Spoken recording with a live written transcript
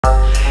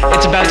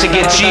It's about to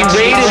get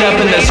G-rated up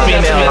in this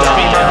female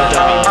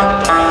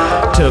dog.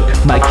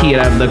 Took my key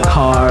out of the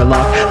car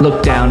lock,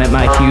 looked down at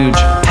my huge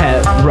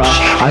pet rock.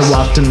 I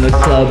walked in the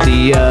club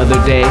the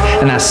other day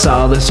and I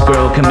saw this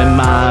girl coming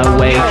my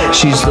way.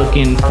 She's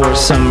looking for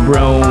some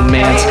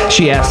romance.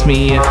 She asked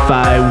me if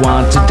I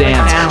want to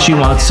dance. She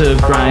wants to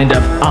grind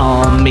up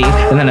on me,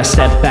 and then I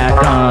step back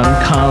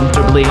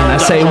uncomfortably and I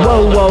say,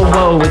 whoa, whoa,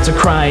 whoa, it's a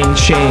crying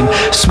shame.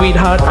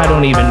 Sweetheart, I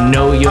don't even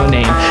know your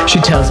name. She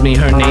tells me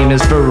her name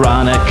is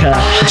Veronica,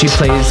 and she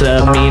plays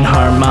a mean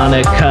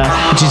harmonica,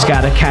 and she's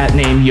got a cat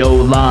named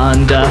Yolanda.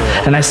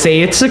 And I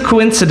say it's a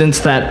coincidence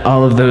that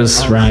all of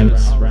those rhyme.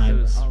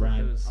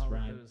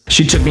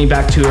 She took me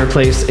back to her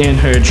place in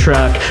her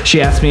truck. She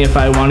asked me if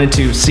I wanted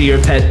to see her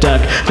pet duck.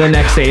 The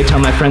next day I tell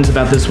my friends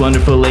about this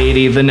wonderful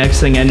lady. The next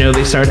thing I know,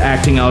 they start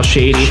acting all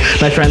shady.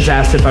 My friends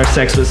asked if our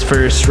sex was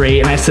first rate,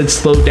 and I said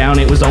slow down,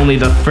 it was only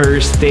the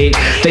first date.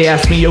 They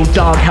asked me, yo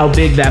dog, how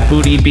big that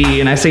booty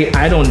be? And I say,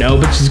 I don't know,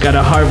 but she's got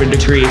a Harvard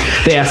degree.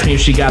 They asked me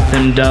if she got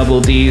them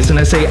double D's, and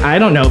I say, I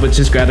don't know, but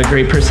she's got a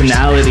great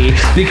personality.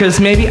 Because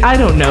maybe, I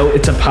don't know,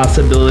 it's a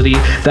possibility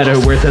that her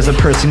worth as a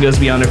person goes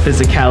beyond her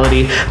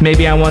physicality.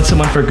 Maybe I want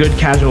someone for good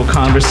casual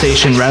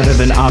conversation rather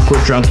than awkward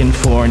drunken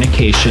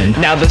fornication.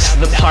 Now this is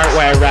the part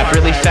where I rap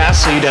really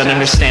fast so you don't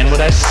understand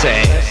what I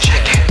say.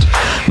 Check it.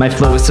 My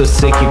flow is so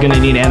sick, you're gonna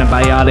need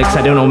antibiotics.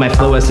 I don't know what my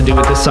flow has to do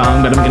with this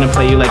song, but I'm gonna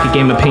play you like a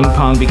game of ping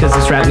pong, because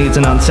this rap needs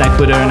a non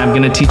sequitur, and I'm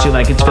gonna teach you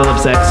like it's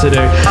Phillips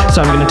Exeter.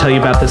 So I'm gonna tell you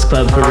about this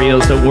club for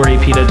reals. Don't worry,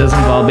 Peter, does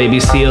involve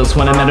baby seals.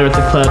 When I met her at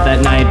the club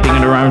that night, being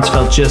in her arms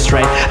felt just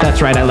right.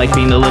 That's right, I like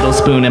being a little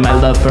spoon, and my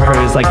love for her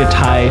is like a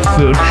Thai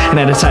food. And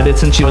I decided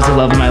since she was the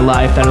love of my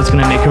life, that I was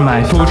gonna make her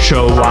my food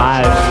show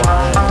wife.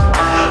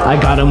 I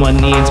got on one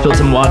knee and spilled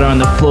some water on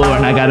the floor,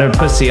 and I got her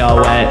pussy all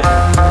wet.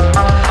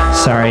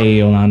 Sorry,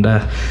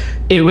 Yolanda.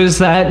 It was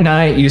that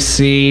night, you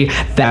see,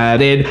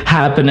 that it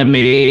happened to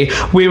me.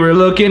 We were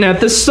looking at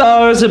the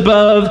stars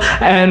above,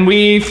 and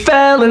we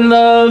fell in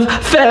love,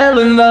 fell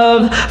in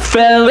love,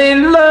 fell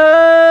in love.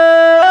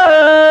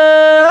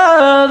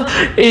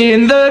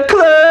 In the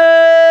club,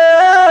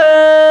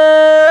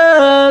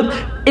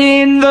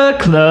 in the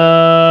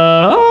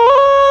club.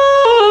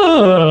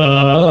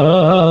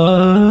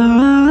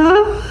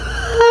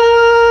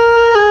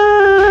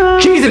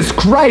 Jesus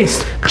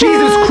Christ!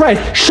 Jesus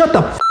Christ! Shut the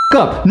f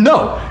up!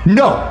 No!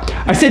 No!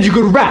 I said you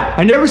could rap!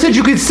 I never said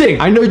you could sing!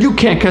 I know you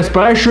can't cuss,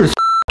 but I sure as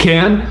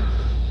can.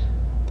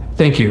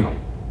 Thank you.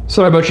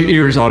 Sorry about your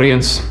ears,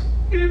 audience.